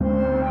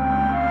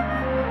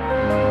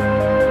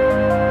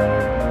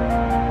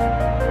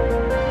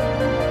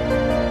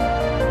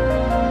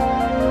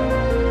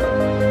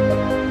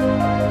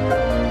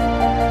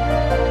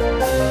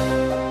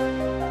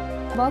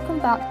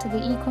to the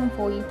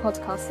Econ4U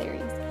podcast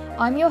series.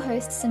 I'm your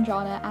host,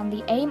 Sanjana, and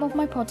the aim of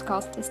my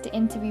podcast is to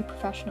interview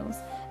professionals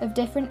of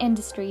different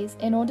industries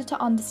in order to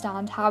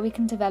understand how we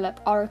can develop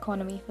our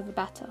economy for the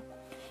better.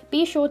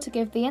 Be sure to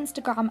give the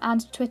Instagram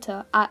and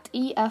Twitter at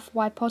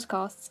EFY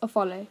Podcasts a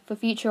follow for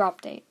future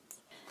updates.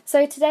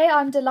 So today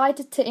I'm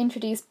delighted to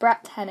introduce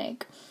Brett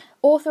Hennig,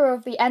 author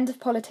of The End of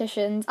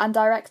Politicians and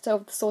director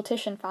of the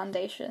Sortition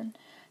Foundation.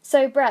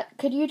 So Brett,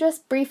 could you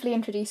just briefly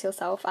introduce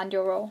yourself and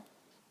your role?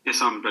 Yes,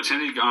 I'm Brett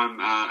Hennig. I'm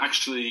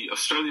actually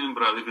Australian,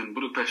 but I live in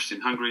Budapest in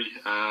Hungary,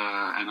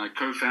 and I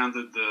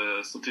co-founded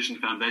the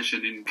Sortition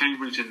Foundation in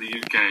Cambridge in the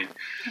UK.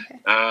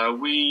 Okay.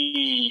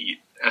 We,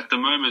 at the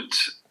moment,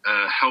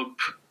 help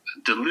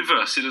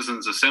deliver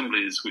citizens'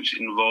 assemblies, which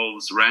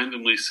involves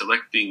randomly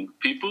selecting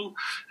people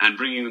and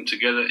bringing them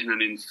together in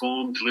an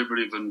informed,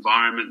 deliberative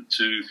environment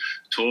to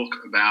talk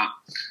about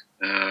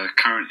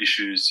current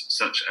issues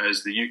such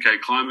as the UK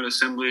Climate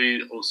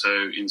Assembly,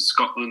 also in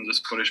Scotland, the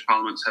Scottish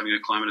Parliament's having a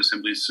climate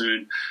assembly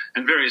soon,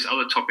 and various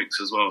other topics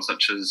as well,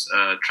 such as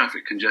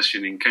traffic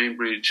congestion in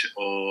Cambridge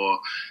or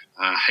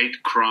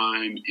hate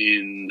crime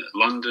in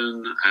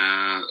London,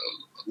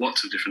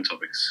 lots of different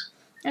topics.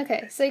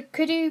 Okay, so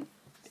could you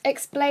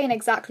explain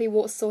exactly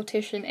what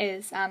sortition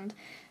is and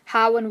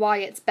how and why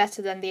it's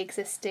better than the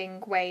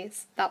existing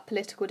ways that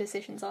political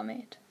decisions are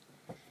made?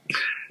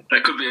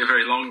 That could be a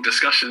very long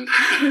discussion.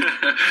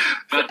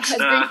 But, as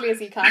briefly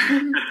as you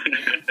can.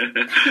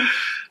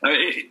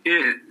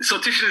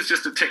 Sortition is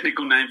just a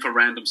technical name for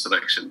random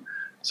selection.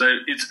 So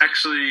it's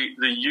actually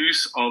the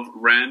use of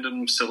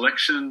random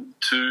selection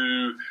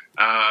to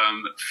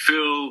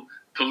fill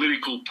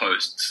political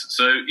posts.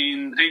 So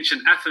in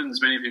ancient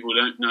Athens, many people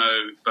don't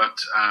know, but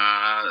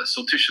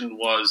sortition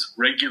was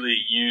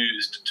regularly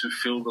used to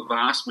fill the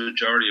vast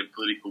majority of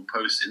political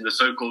posts in the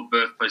so-called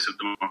birthplace of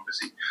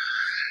democracy.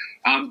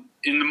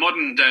 In the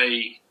modern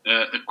day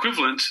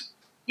equivalent,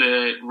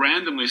 they're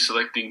randomly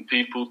selecting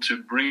people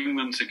to bring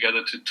them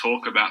together to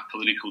talk about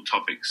political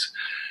topics.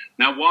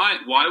 Now,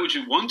 why would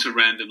you want to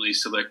randomly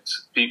select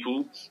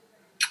people?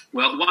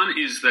 Well, one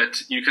is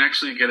that you can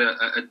actually get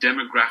a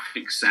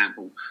demographic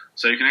sample.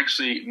 So you can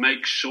actually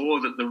make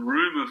sure that the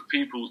room of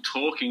people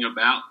talking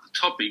about the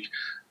topic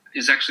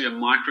is actually a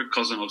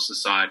microcosm of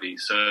society.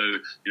 So,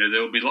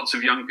 there will be lots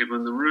of young people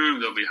in the room,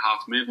 there'll be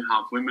half men,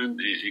 half women,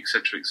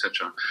 etc.,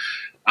 etc.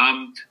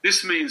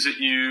 This means that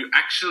you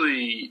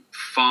actually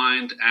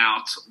find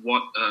out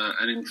what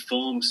an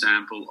informed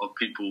sample of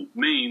people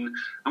mean,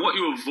 and what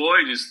you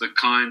avoid is the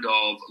kind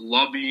of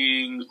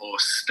lobbying or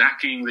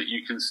stacking that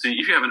you can see.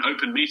 If you have an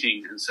open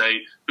meeting and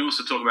say, who wants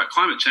to talk about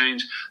climate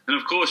change, then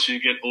of course you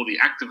get all the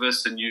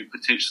activists and you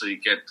potentially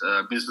get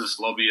business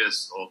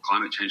lobbyists or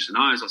climate change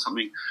deniers or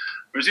something.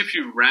 Whereas if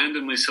you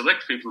randomly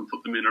select people and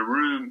put them in a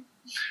room,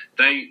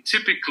 they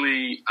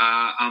typically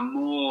are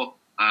more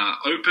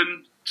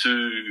open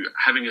to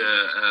having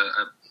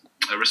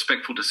a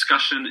respectful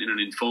discussion in an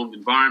informed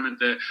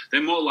environment.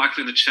 They're more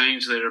likely to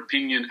change their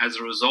opinion as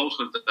a result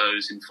of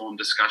those informed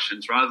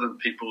discussions rather than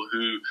people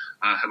who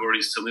have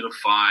already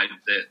solidified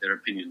their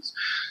opinions.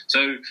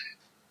 So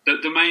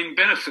the main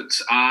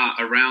benefits are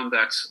around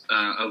that,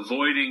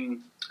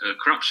 avoiding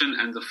corruption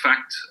and the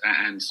fact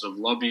and sort of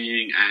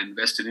lobbying and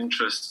vested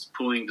interests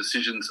pulling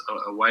decisions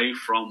away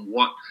from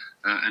what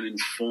an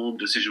informed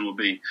decision will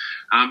be.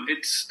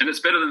 It's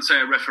better than, say,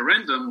 a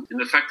referendum in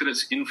the fact that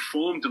it's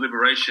informed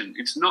deliberation.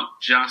 It's not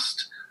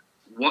just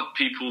what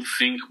people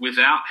think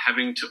without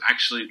having to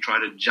actually try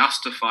to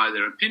justify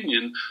their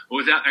opinion or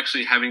without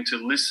actually having to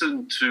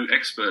listen to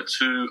experts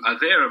who are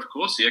there. Of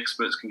course, the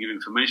experts can give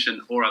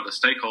information or other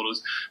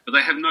stakeholders, but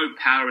they have no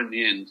power in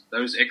the end.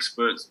 Those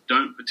experts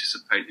don't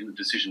participate in the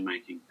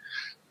decision-making.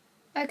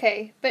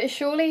 Okay, but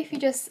surely if you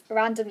just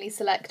randomly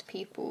select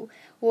people,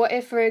 what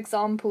if, for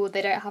example,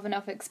 they don't have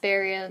enough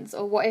experience,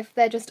 or what if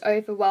they're just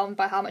overwhelmed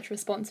by how much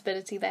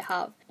responsibility they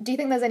have? Do you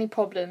think there's any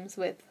problems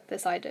with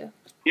this idea?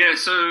 Yeah,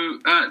 so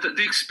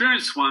the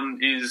experienced one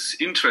is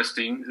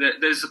interesting.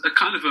 There's a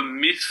kind of a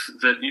myth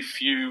that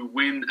if you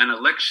win an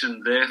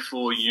election,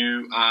 therefore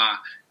you are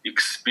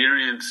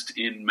experienced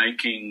in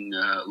making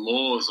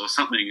laws or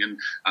something, and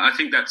I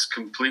think that's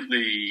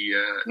completely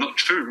not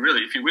true,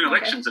 really. If you win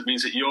elections, it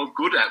means that you're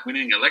good at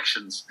winning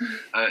elections.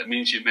 It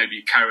means you may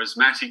be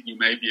charismatic, you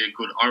may be a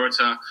good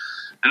orator,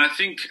 and I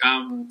think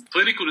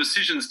political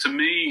decisions, to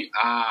me,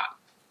 are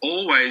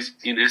always,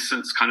 in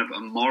essence, kind of a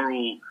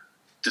moral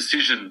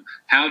decision.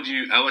 How do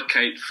you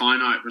allocate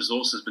finite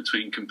resources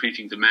between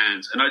competing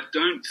demands? And I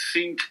don't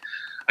think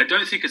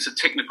it's a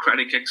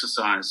technocratic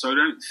exercise. So I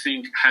don't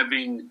think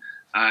having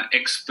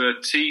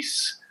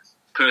expertise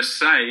per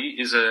se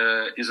is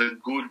a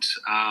good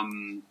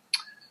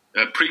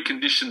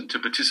precondition to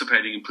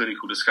participating in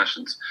political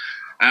discussions.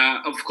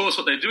 Of course,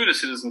 what they do at a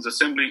citizens'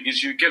 assembly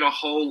is you get a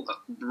whole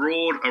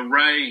broad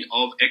array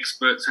of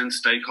experts and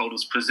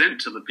stakeholders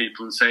present to the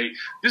people and say,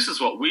 this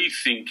is what we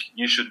think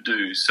you should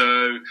do.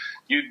 So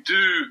you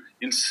do,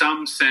 in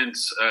some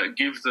sense,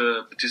 give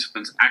the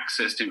participants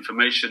access to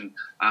information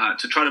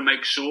to try to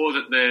make sure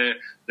that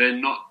they're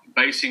not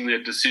basing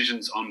their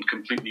decisions on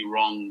completely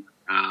wrong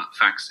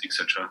facts,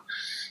 etc.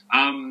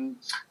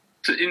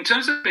 In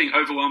terms of being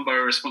overwhelmed by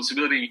a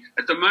responsibility,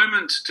 at the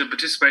moment to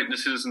participate in the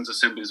Citizens'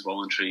 Assembly is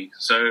voluntary.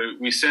 So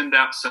we send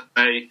out,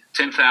 say,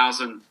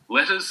 10,000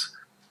 letters,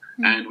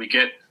 and we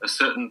get a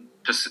certain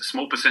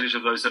small percentage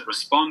of those that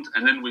respond,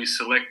 and then we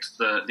select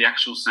the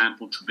actual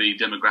sample to be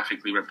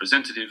demographically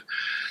representative.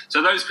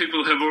 So those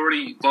people have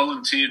already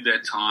volunteered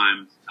their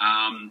time.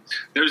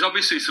 There is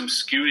obviously some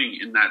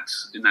skewing in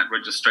that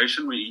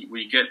registration.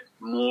 We get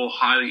more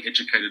highly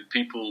educated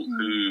people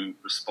who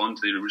respond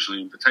to the original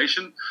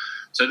invitation.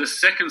 So the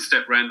second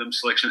step, random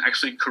selection,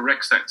 actually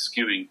corrects that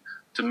skewing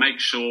to make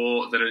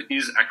sure that it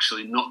is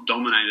actually not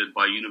dominated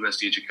by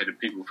university-educated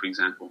people, for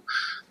example.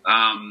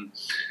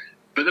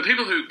 But the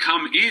people who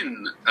come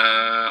in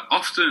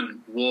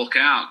often walk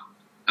out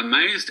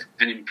amazed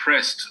and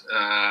impressed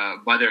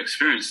by their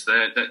experience.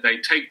 They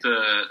take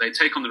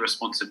on the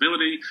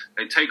responsibility,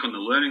 they take on the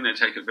learning, they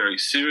take it very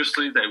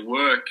seriously. They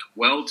work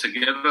well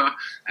together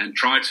and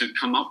try to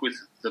come up with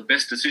the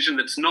best decision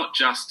that's not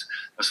just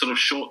a sort of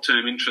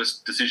short-term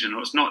interest decision,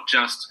 or it's not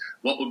just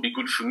what would be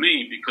good for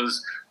me,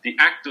 because the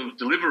act of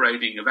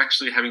deliberating, of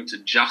actually having to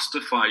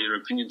justify your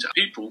opinion to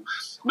people,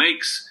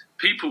 makes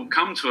people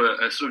come to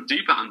a sort of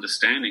deeper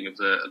understanding of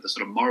the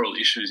sort of moral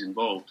issues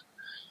involved.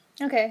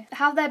 Okay.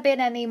 Have there been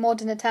any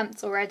modern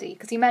attempts already?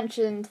 Because you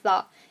mentioned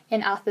that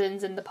in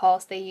Athens in the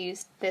past they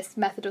used this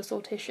method of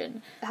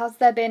sortition. Has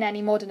there been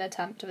any modern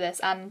attempt of this,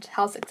 and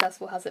how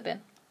successful has it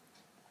been?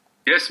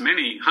 Yes,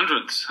 many,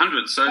 hundreds.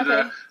 So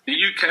okay. the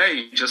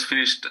UK just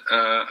finished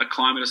a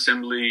climate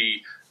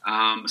assembly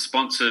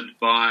sponsored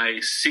by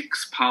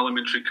 6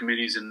 parliamentary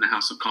committees in the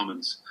House of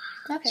Commons.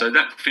 Okay. So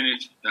that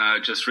finished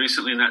just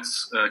recently, and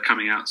that's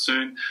coming out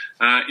soon.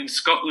 In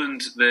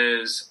Scotland,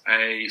 there's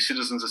a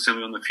Citizens'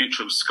 Assembly on the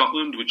Future of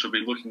Scotland, which will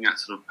be looking at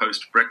sort of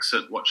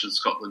post-Brexit, what should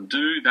Scotland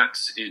do?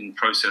 That's in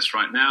process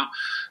right now.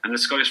 And the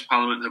Scottish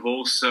Parliament have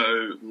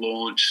also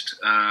launched,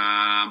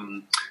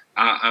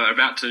 are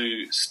about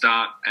to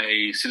start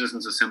a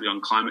Citizens' Assembly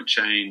on climate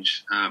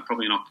change,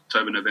 probably in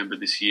October, November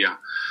this year.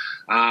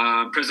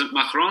 President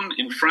Macron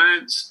in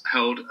France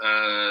held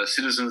a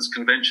citizens'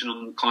 convention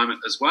on climate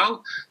as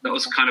well. That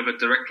was kind of a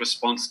direct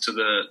response to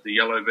the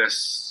Yellow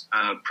Vests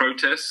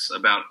protests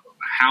about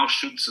how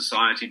should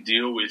society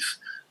deal with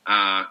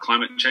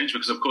climate change,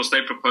 because of course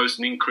they proposed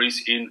an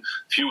increase in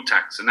fuel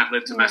tax, and that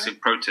led to massive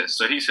protests.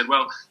 So he said,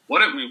 well, why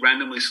don't we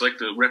randomly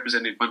select a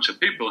representative bunch of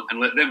people and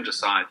let them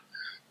decide?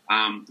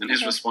 And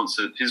his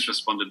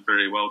responded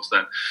very well to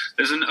that.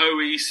 There's an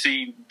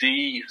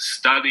OECD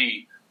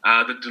study,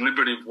 the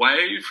Deliberative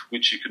Wave,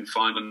 which you can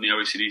find on the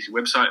OECD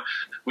website,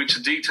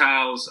 which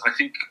details, I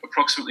think,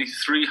 approximately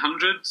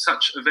 300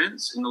 such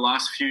events in the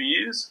last few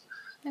years.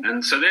 Okay.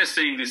 And so they're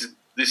seeing this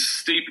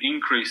steep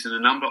increase in the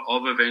number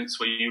of events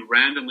where you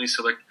randomly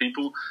select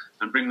people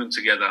and bring them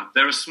together.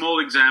 There are small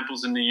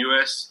examples in the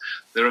US.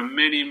 There are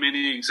many,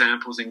 many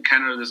examples in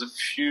Canada. There's a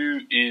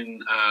few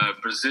in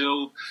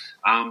Brazil,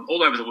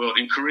 all over the world.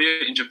 In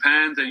Korea, in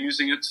Japan, they're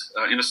using it.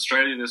 In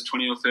Australia, there's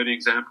 20 or 30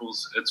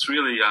 examples. It's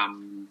really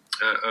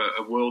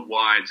a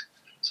worldwide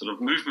sort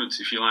of movement,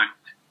 if you like.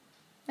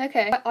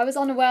 Okay. I was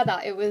unaware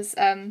that it was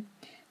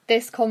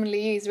this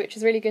commonly used, which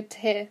is really good to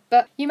hear.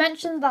 But you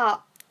mentioned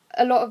that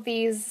a lot of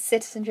these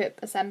citizenship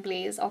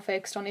assemblies are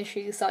focused on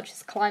issues such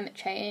as climate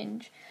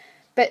change.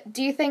 But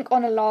do you think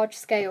on a large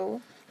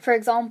scale, for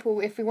example,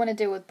 if we want to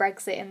deal with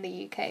Brexit in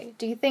the UK,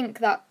 do you think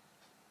that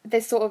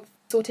this sort of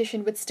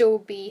sortition would still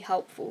be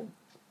helpful?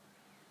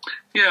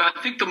 Yeah,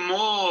 I think the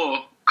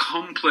more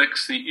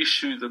complex the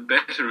issue, the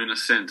better, in a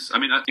sense. I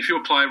mean, if you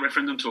apply a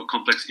referendum to a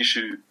complex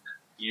issue,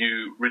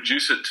 you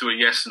reduce it to a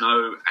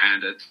yes/no,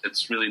 and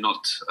it's really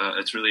not.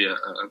 It's really a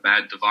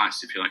bad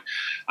device, if you like.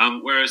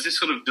 Whereas this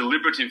sort of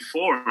deliberative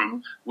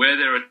forum, where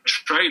there are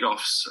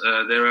trade-offs,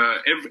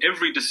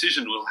 every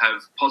decision will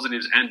have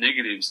positives and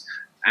negatives,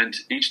 and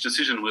each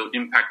decision will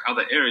impact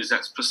other areas.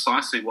 That's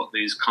precisely what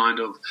these kind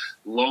of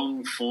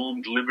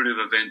long-form deliberative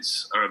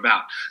events are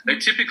about. They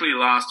typically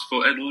last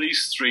for at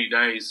least 3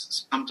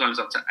 days, sometimes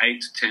up to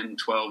 8, 10,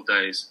 12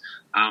 days.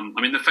 I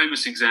mean, the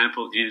famous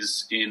example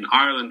is in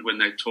Ireland when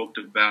they talked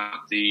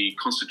about the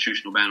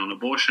constitutional ban on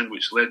abortion,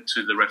 which led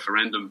to the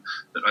referendum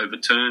that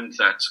overturned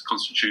that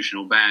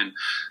constitutional ban.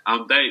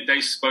 They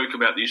spoke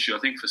about the issue, I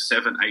think, for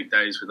 7-8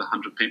 days with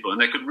 100 people,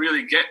 and they could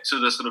really get to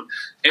the sort of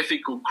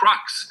ethical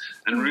crux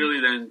and really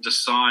then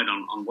decide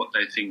on what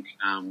they think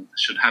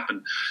should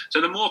happen. So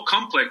the more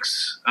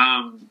complex,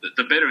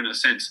 the better, in a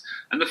sense.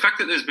 And the fact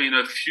that there's been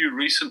a few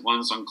recent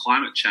ones on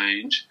climate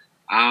change,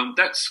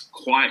 that's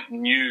quite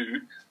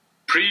new.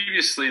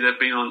 Previously, they've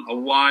been on a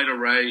wide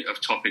array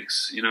of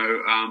topics. You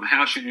know,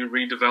 how should you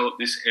redevelop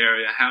this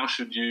area? How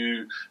should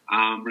you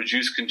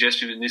reduce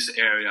congestion in this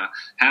area?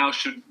 How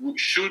should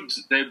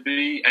there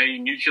be a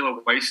nuclear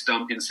waste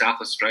dump in South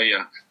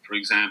Australia, for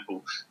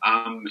example?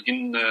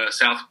 In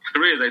South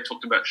Korea, they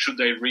talked about should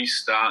they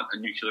restart a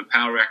nuclear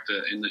power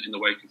reactor in the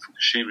wake of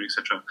Fukushima,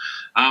 etc.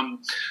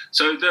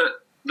 So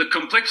the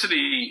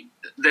complexity,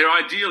 they're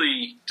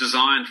ideally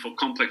designed for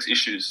complex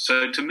issues.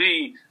 So to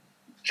me,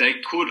 they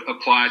could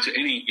apply to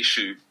any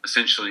issue,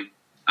 essentially.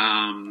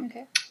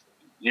 Okay.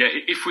 Yeah,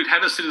 if we'd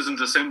had a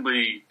citizens'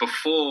 assembly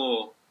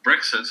before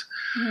Brexit,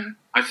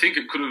 I think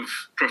it could have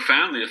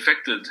profoundly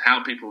affected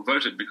how people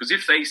voted, because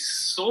if they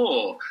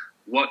saw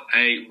what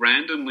a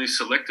randomly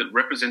selected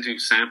representative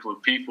sample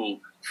of people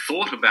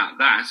thought about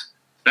that,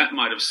 that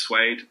might have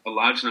swayed a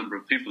large number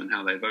of people in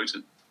how they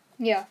voted.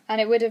 Yeah, and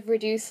it would have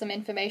reduced some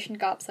information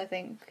gaps, I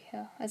think,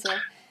 as well.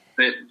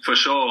 For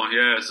sure,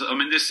 yes. I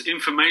mean, this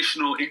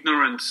informational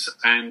ignorance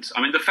and,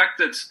 I mean, the fact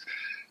that,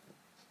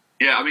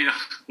 yeah, I mean,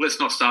 let's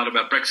not start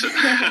about Brexit.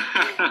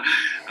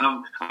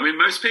 I mean,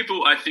 most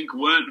people, I think,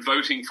 weren't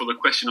voting for the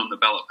question on the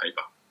ballot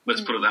paper.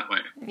 Let's put it that way.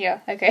 Yeah,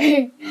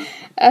 okay.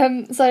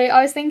 So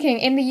I was thinking,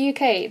 in the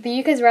UK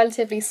is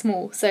relatively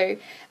small, so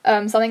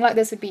something like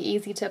this would be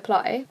easy to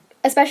apply,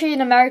 especially in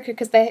America,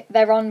 because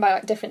they're run by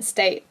like different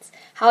states.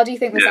 How do you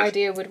think this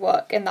idea would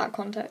work in that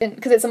context?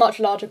 Because it's a much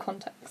larger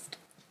context.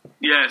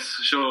 Yes,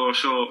 sure.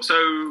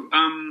 So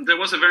there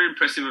was a very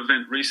impressive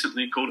event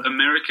recently called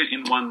America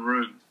in One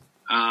Room.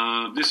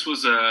 This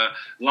was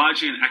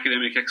largely an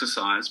academic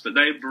exercise, but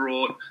they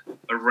brought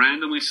a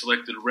randomly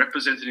selected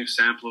representative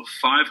sample of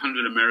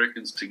 500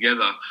 Americans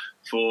together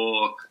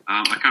for,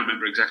 I can't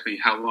remember exactly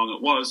how long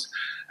it was,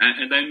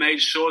 and they made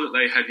sure that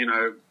they had,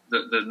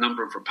 the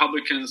number of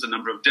Republicans, the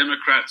number of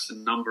Democrats, the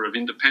number of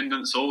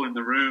independents all in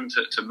the room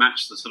to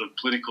match the sort of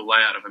political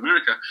layout of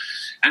America.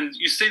 And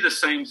you see the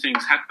same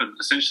things happen,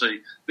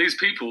 essentially. These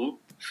people,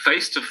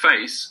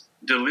 face-to-face,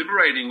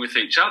 deliberating with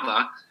each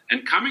other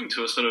and coming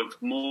to a sort of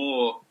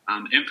more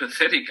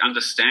empathetic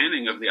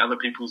understanding of the other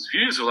people's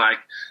views. Or like,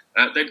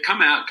 they'd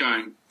come out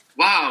going,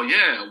 wow,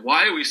 yeah,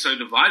 why are we so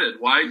divided?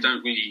 Why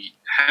don't we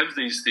have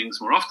these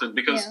things more often?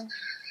 Because,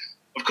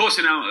 of course,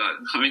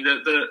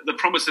 the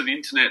promise of the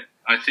internet,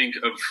 I think,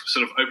 of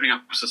sort of opening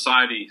up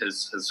society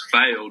has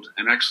failed.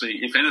 And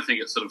actually, if anything,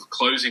 it's sort of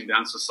closing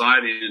down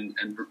society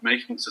and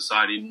making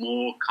society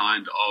more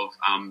kind of,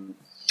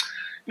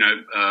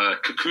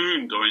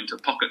 cocooned or into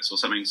pockets or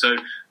something. So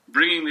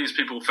bringing these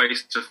people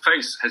face to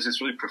face has this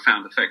really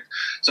profound effect.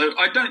 So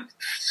I don't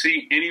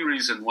see any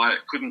reason why it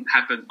couldn't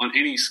happen on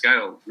any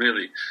scale,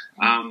 really.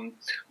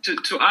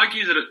 To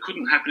argue that it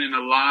couldn't happen in a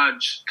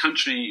large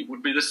country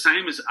would be the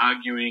same as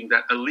arguing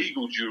that a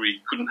legal jury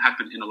couldn't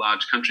happen in a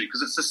large country,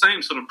 because it's the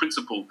same sort of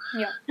principle.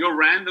 Yeah. You're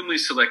randomly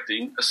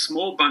selecting a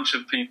small bunch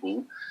of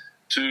people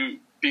to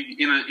be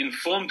in an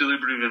informed,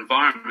 deliberative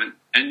environment,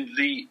 and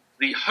the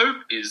hope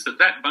is that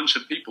that bunch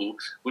of people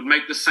would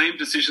make the same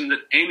decision that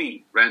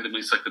any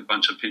randomly selected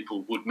bunch of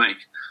people would make.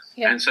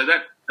 Yeah. And so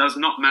that does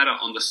not matter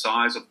on the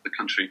size of the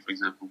country, for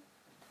example.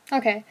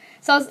 Okay.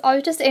 So I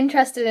was just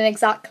interested in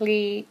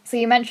exactly... So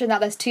you mentioned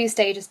that there's 2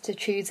 stages to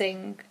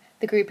choosing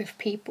the group of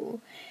people.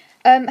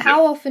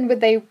 How often would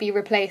they be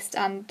replaced,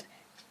 and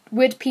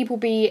would people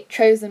be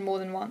chosen more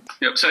than once?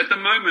 Yep. So at the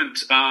moment,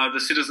 the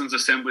citizens'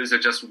 assemblies are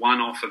just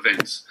one-off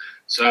events.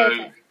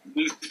 So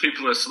these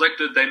people are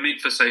selected, they meet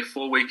for, say,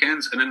 4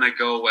 weekends, and then they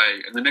go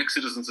away. And the next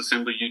citizens'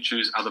 assembly, you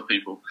choose other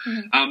people.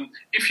 Mm-hmm.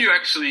 If you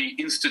actually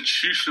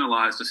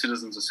institutionalised a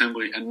citizens'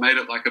 assembly and made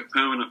it like a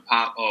permanent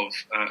part of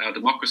our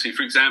democracy,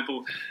 for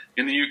example,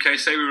 in the UK,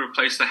 say we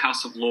replaced the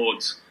House of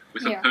Lords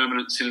with a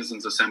permanent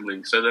citizens'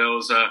 assembly. So there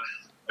was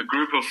a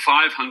group of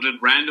 500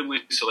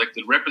 randomly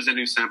selected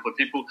representative sample of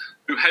people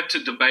who had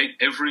to debate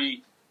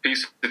every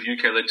piece of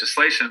UK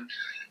legislation.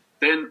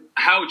 Then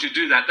how would you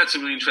do that? That's a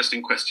really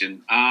interesting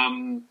question.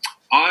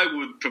 I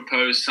would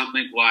propose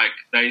something like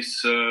they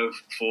serve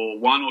for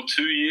 1 or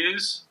 2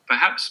 years,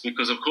 perhaps,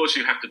 because, of course,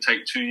 you have to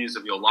take 2 years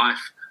of your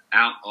life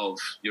out of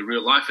your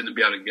real life and to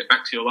be able to get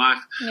back to your life.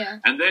 Yeah.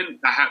 And then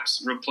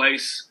perhaps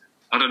replace,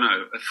 I don't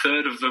know, a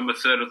third of them a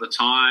third of the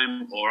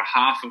time, or a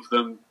half of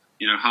them,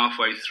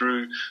 halfway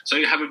through. So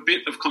you have a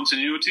bit of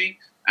continuity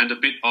and a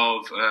bit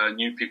of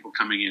new people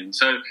coming in.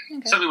 So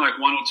something like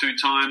 1 or 2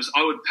 times.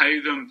 I would pay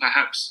them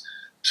perhaps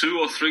 2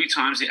 or 3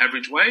 times the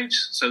average wage,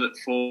 so that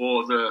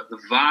for the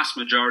vast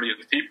majority of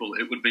people,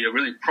 it would be a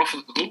really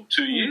profitable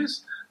 2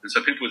 years. And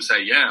so people would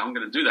say, yeah, I'm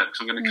going to do that because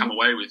I'm going to come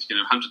away with,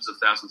 hundreds of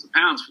thousands of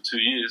pounds for 2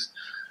 years.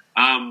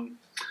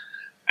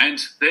 And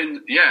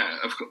then,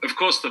 of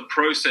course, the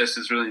process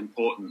is really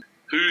important.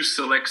 Who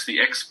selects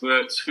the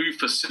experts? Who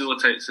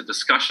facilitates the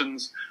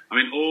discussions? I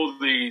mean, all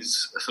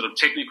these sort of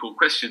technical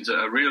questions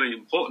are really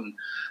important.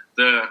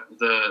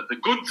 The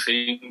good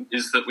thing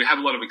is that we have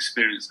a lot of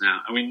experience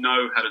now, and we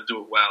know how to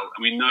do it well,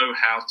 and we know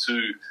how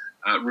to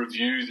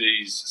review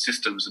these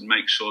systems and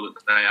make sure that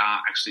they are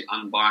actually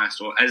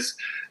unbiased, or as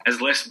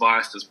less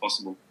biased as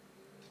possible.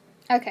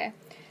 Okay.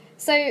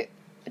 So,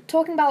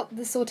 talking about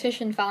the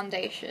Sortition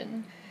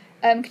Foundation,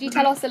 could you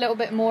tell us a little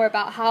bit more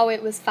about how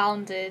it was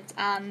founded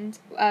and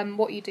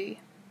what you do?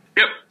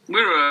 Yep.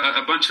 We were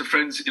a bunch of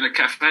friends in a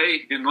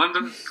cafe in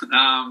London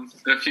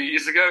a few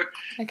years ago.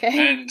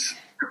 Okay. And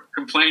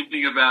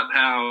complaining about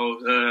how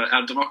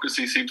our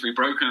democracy seemed to be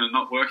broken and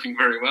not working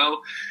very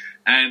well.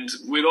 And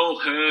we'd all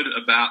heard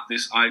about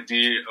this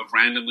idea of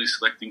randomly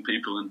selecting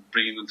people and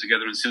bringing them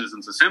together in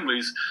citizens'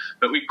 assemblies,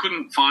 but we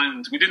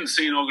didn't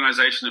see an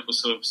organisation that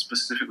was sort of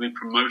specifically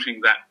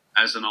promoting that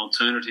as an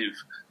alternative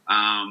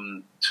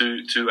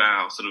to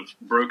our sort of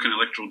broken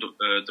electoral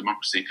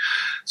democracy.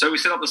 So we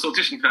set up the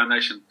Sortition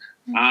Foundation.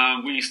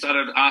 We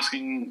started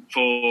asking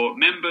for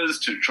members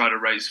to try to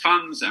raise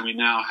funds, and we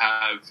now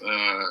have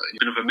a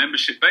bit of a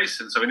membership base.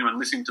 And so anyone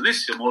listening to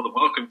this, you're more than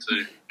welcome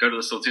to go to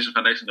the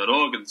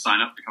sortitionfoundation.org and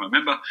sign up, become a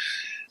member.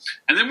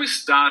 And then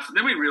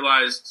we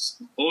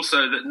realised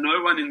also that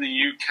no one in the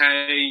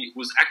UK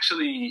was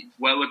actually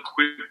well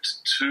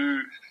equipped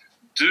to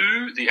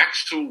do the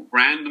actual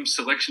random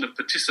selection of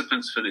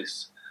participants for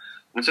this.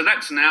 And so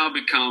that's now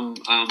become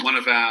one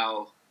of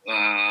our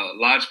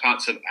large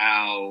parts of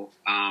our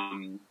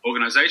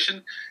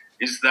organisation,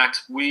 is that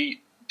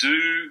we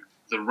do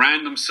the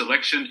random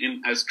selection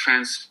in as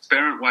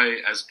transparent way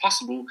as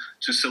possible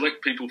to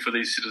select people for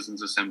these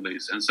citizens'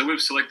 assemblies. And so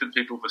we've selected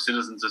people for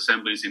citizens'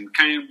 assemblies in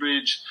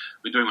Cambridge,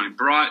 we're doing one in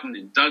Brighton,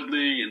 in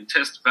Dudley, in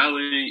Test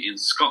Valley, in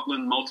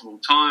Scotland multiple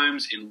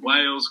times, in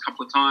Wales a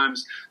couple of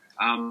times,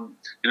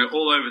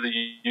 all over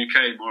the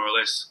UK more or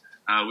less.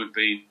 We've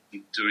been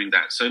doing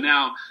that. So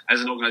now,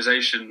 as an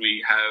organisation,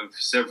 we have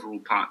several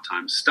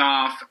part-time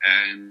staff,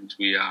 and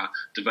we are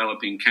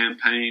developing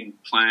campaign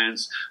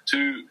plans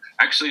to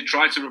actually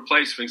try to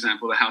replace, for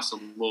example, the House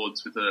of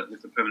Lords with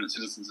the Permanent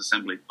Citizens'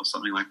 Assembly or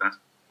something like that.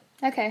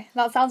 Okay,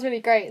 that sounds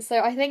really great. So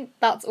I think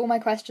that's all my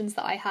questions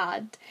that I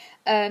had.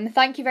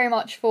 Thank you very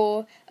much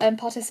for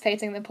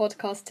participating in the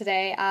podcast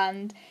today,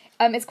 and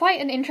it's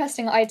quite an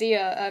interesting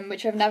idea,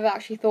 which I've never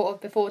actually thought of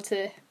before,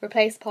 to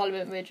replace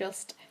Parliament with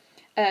just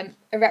a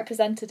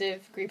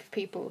representative group of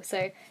people.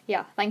 So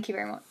yeah, thank you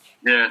very much.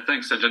 Yeah,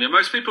 thanks, Sanjana.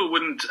 Most people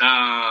wouldn't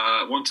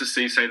want to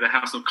see, say, the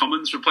House of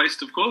Commons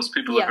replaced, of course.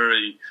 People are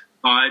very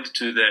tied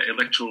to their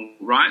electoral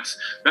rights.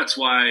 That's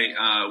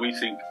why we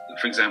think,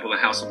 for example, the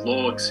House of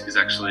Lords is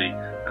actually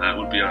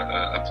would be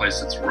a place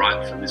that's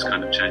ripe for this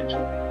kind of change.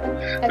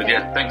 Okay. But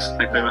yeah, thanks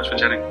very much for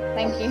chatting.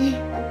 Thank you.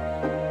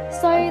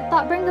 So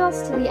that brings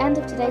us to the end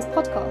of today's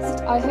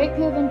podcast. I hope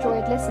you have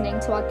enjoyed listening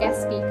to our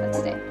guest speaker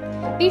today.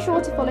 Be sure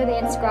to follow the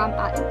Instagram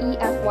at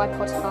EFY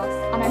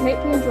Podcast, and I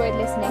hope you enjoyed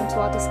listening to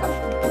our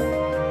discussion.